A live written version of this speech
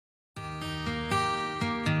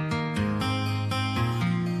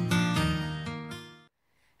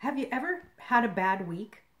have you ever had a bad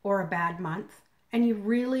week or a bad month and you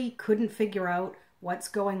really couldn't figure out what's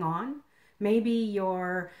going on? Maybe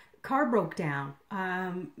your car broke down,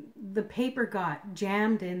 the paper got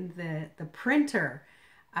jammed in the printer,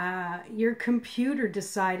 your computer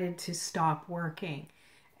decided to stop working.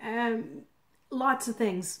 Lots of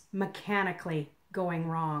things mechanically going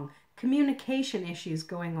wrong. Communication issues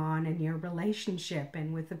going on in your relationship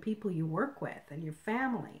and with the people you work with and your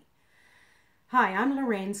family. Hi, I'm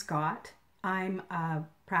Lorraine Scott. I'm a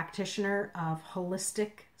practitioner of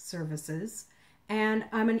holistic services, and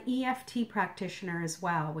I'm an EFT practitioner as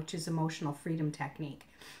well, which is emotional freedom technique.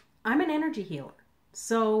 I'm an energy healer.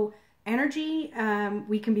 So energy,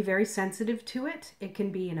 we can be very sensitive to it. It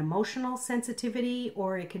can be an emotional sensitivity,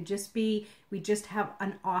 or it can just be, we just have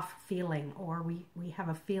an off feeling, or we have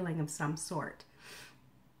a feeling of some sort.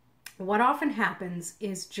 What often happens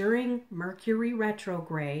is during Mercury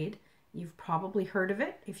retrograde, you've probably heard of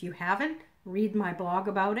it. If you haven't, read my blog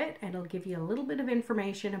about it, and it'll give you a little bit of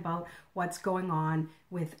information about what's going on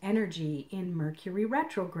with energy in Mercury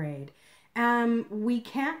retrograde. We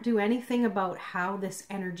can't do anything about how this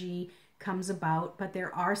energy comes about, but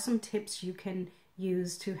there are some tips you can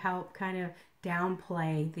use to help kind of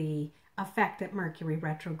downplay the effect that Mercury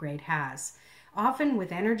retrograde has. Often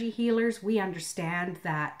with energy healers, we understand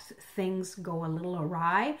that things go a little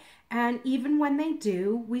awry, and even when they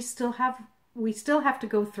do, we still have to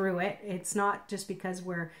go through it. It's not just because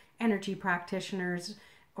we're energy practitioners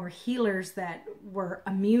or healers that we're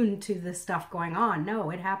immune to this stuff going on. No,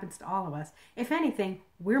 it happens to all of us. If anything,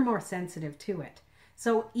 we're more sensitive to it.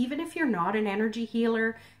 So even if you're not an energy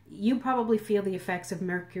healer, you probably feel the effects of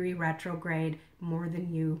Mercury retrograde more than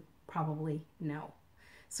you probably know.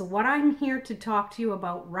 So what I'm here to talk to you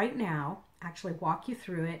about right now, actually walk you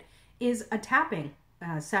through it, is a tapping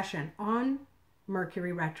session on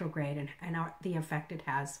Mercury retrograde and the effect it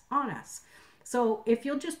has on us. So if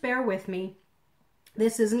you'll just bear with me,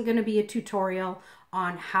 this isn't going to be a tutorial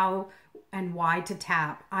on how and why to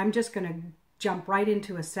tap. I'm just going to jump right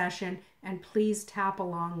into a session, and please tap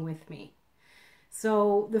along with me.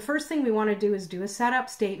 So the first thing we want to do is do a setup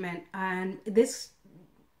statement, and this,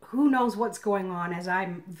 who knows what's going on as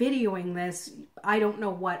I'm videoing this. I don't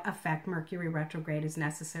know what effect Mercury retrograde is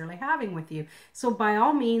necessarily having with you. So by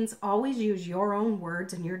all means, always use your own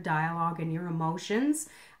words and your dialogue and your emotions.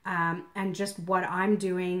 And just what I'm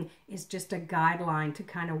doing is just a guideline to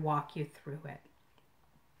kind of walk you through it.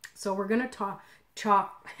 So we're going to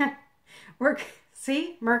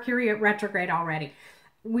see Mercury retrograde already.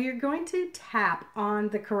 We're going to tap on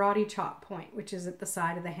the karate chop point, which is at the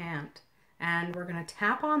side of the hand. And we're going to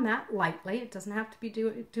tap on that lightly. It doesn't have to be do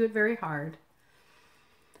it very hard.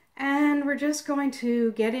 And we're just going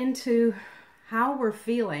to get into how we're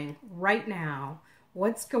feeling right now,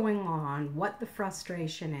 what's going on, what the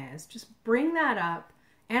frustration is. Just bring that up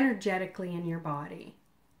energetically in your body.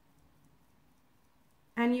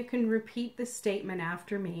 And you can repeat the statement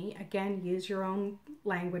after me. Again, use your own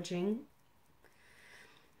languaging.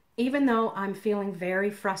 Even though I'm feeling very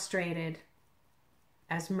frustrated,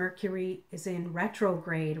 as Mercury is in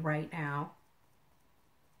retrograde right now,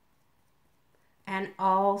 and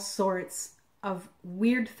all sorts of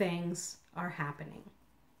weird things are happening,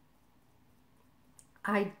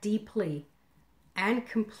 I deeply and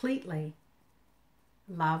completely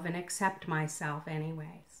love and accept myself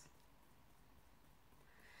anyways.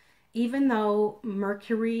 Even though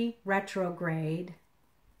Mercury retrograde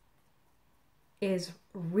is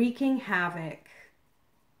wreaking havoc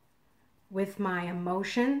with my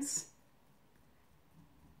emotions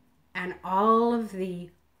and all of the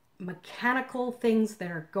mechanical things that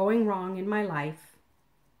are going wrong in my life,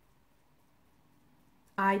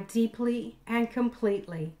 I deeply and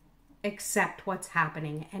completely accept what's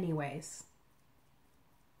happening anyways.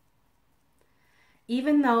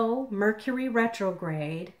 Even though Mercury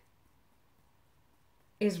retrograde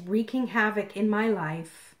is wreaking havoc in my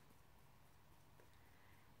life,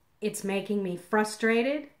 it's making me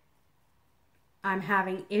frustrated. I'm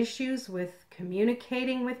having issues with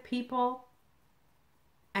communicating with people,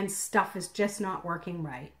 and stuff is just not working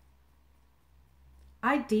right.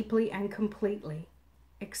 I deeply and completely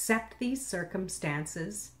accept these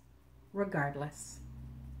circumstances regardless.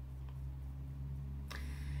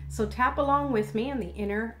 So tap along with me on the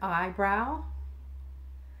inner eyebrow.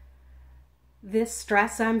 This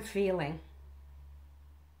stress I'm feeling.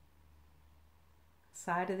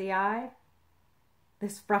 Side of the eye.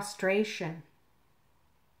 This frustration.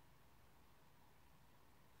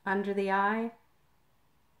 Under the eye.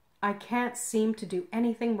 I can't seem to do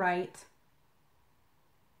anything right.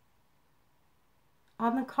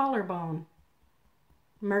 On the collarbone.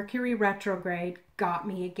 Mercury retrograde got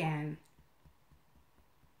me again.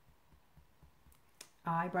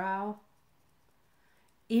 Eyebrow.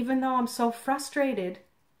 Even though I'm so frustrated,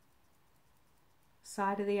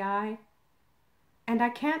 side of the eye, and I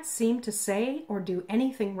can't seem to say or do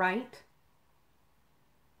anything right,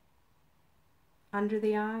 under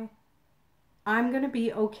the eye, I'm going to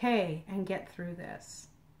be okay and get through this.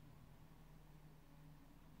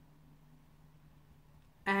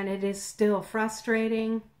 And it is still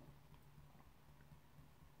frustrating.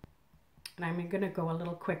 And I'm going to go a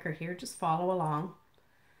little quicker here. Just follow along.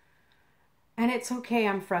 And it's okay,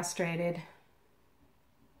 I'm frustrated.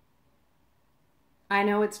 I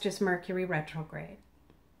know it's just Mercury retrograde.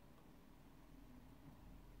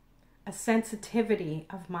 A sensitivity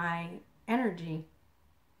of my energy.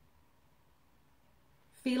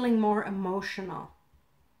 Feeling more emotional.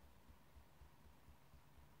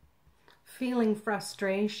 Feeling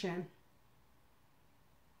frustration.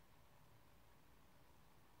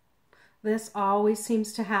 This always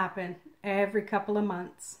seems to happen every couple of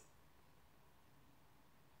months.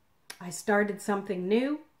 I started something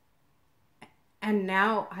new, and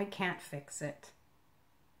now I can't fix it.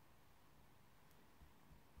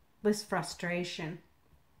 This frustration.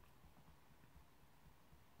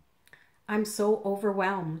 I'm so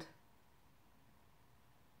overwhelmed.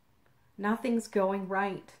 Nothing's going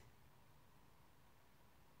right.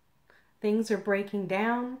 Things are breaking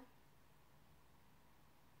down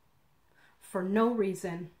for no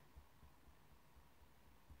reason.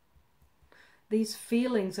 These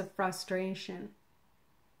feelings of frustration,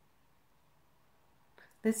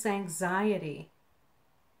 this anxiety,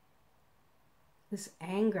 this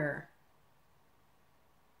anger,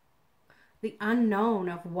 the unknown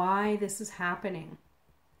of why this is happening.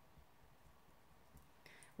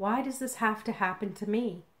 Why does this have to happen to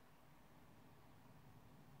me?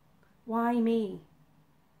 Why me?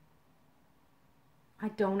 I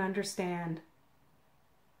don't understand.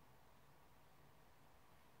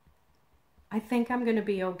 I think I'm going to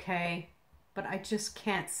be okay, but I just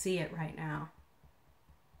can't see it right now.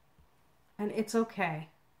 And it's okay.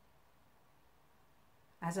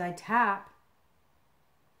 As I tap,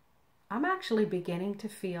 I'm actually beginning to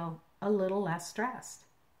feel a little less stressed.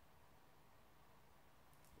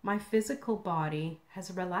 My physical body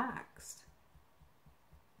has relaxed.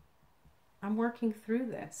 I'm working through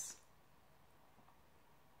this.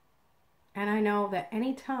 And I know that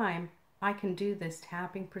anytime I can do this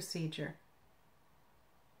tapping procedure,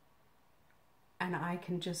 and I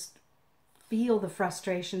can just feel the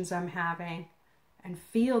frustrations I'm having and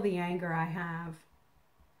feel the anger I have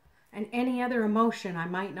and any other emotion I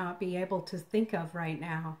might not be able to think of right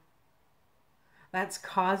now that's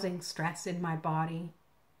causing stress in my body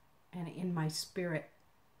and in my spirit.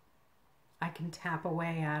 I can tap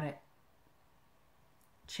away at it,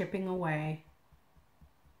 chipping away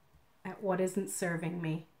at what isn't serving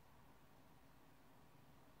me,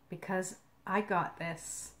 because I got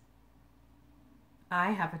this.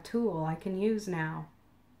 I have a tool I can use now,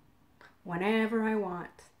 whenever I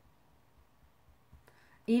want.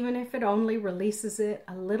 Even if it only releases it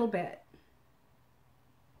a little bit,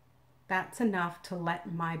 that's enough to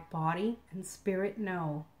let my body and spirit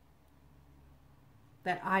know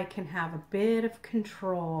that I can have a bit of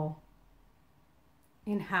control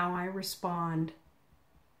in how I respond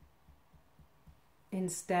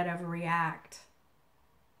instead of react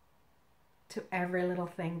to every little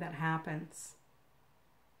thing that happens.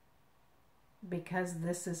 Because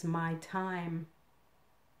this is my time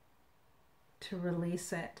to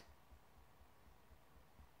release it.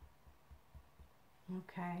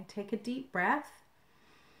 Okay, take a deep breath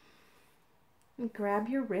and grab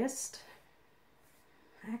your wrist.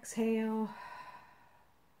 Exhale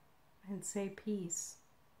and say peace.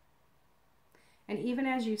 And even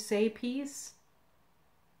as you say peace,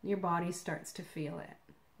 your body starts to feel it.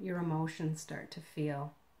 Your emotions start to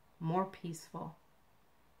feel more peaceful.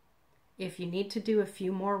 If you need to do a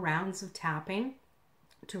few more rounds of tapping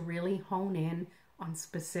to really hone in on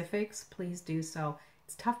specifics, please do so.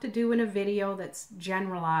 It's tough to do in a video that's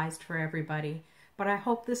generalized for everybody, but I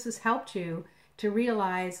hope this has helped you to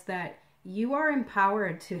realize that you are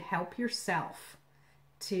empowered to help yourself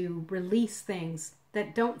to release things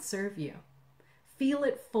that don't serve you. Feel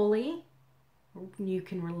it fully, you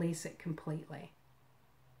can release it completely.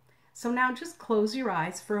 So now just close your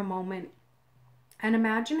eyes for a moment and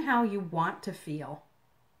imagine how you want to feel.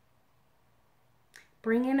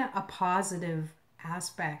 Bring in a positive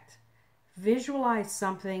aspect. Visualize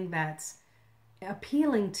something that's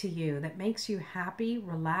appealing to you, that makes you happy,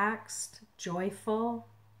 relaxed, joyful,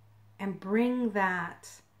 and bring that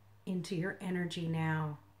into your energy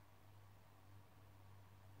now.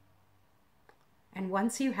 And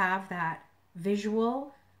once you have that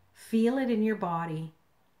visual, feel it in your body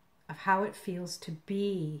of how it feels to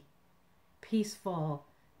be peaceful,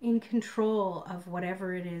 in control of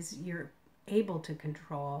whatever it is you're able to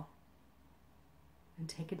control. And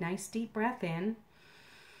take a nice deep breath in.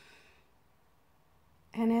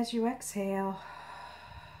 And as you exhale,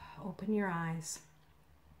 open your eyes.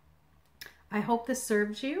 I hope this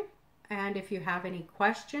serves you. And if you have any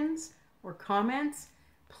questions or comments,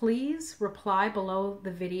 please reply below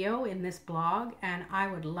the video in this blog, and I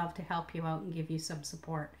would love to help you out and give you some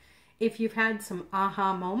support. If you've had some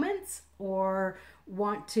aha moments or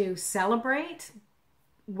want to celebrate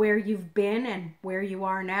where you've been and where you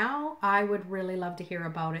are now, I would really love to hear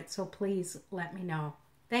about it. So please let me know.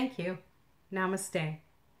 Thank you. Namaste.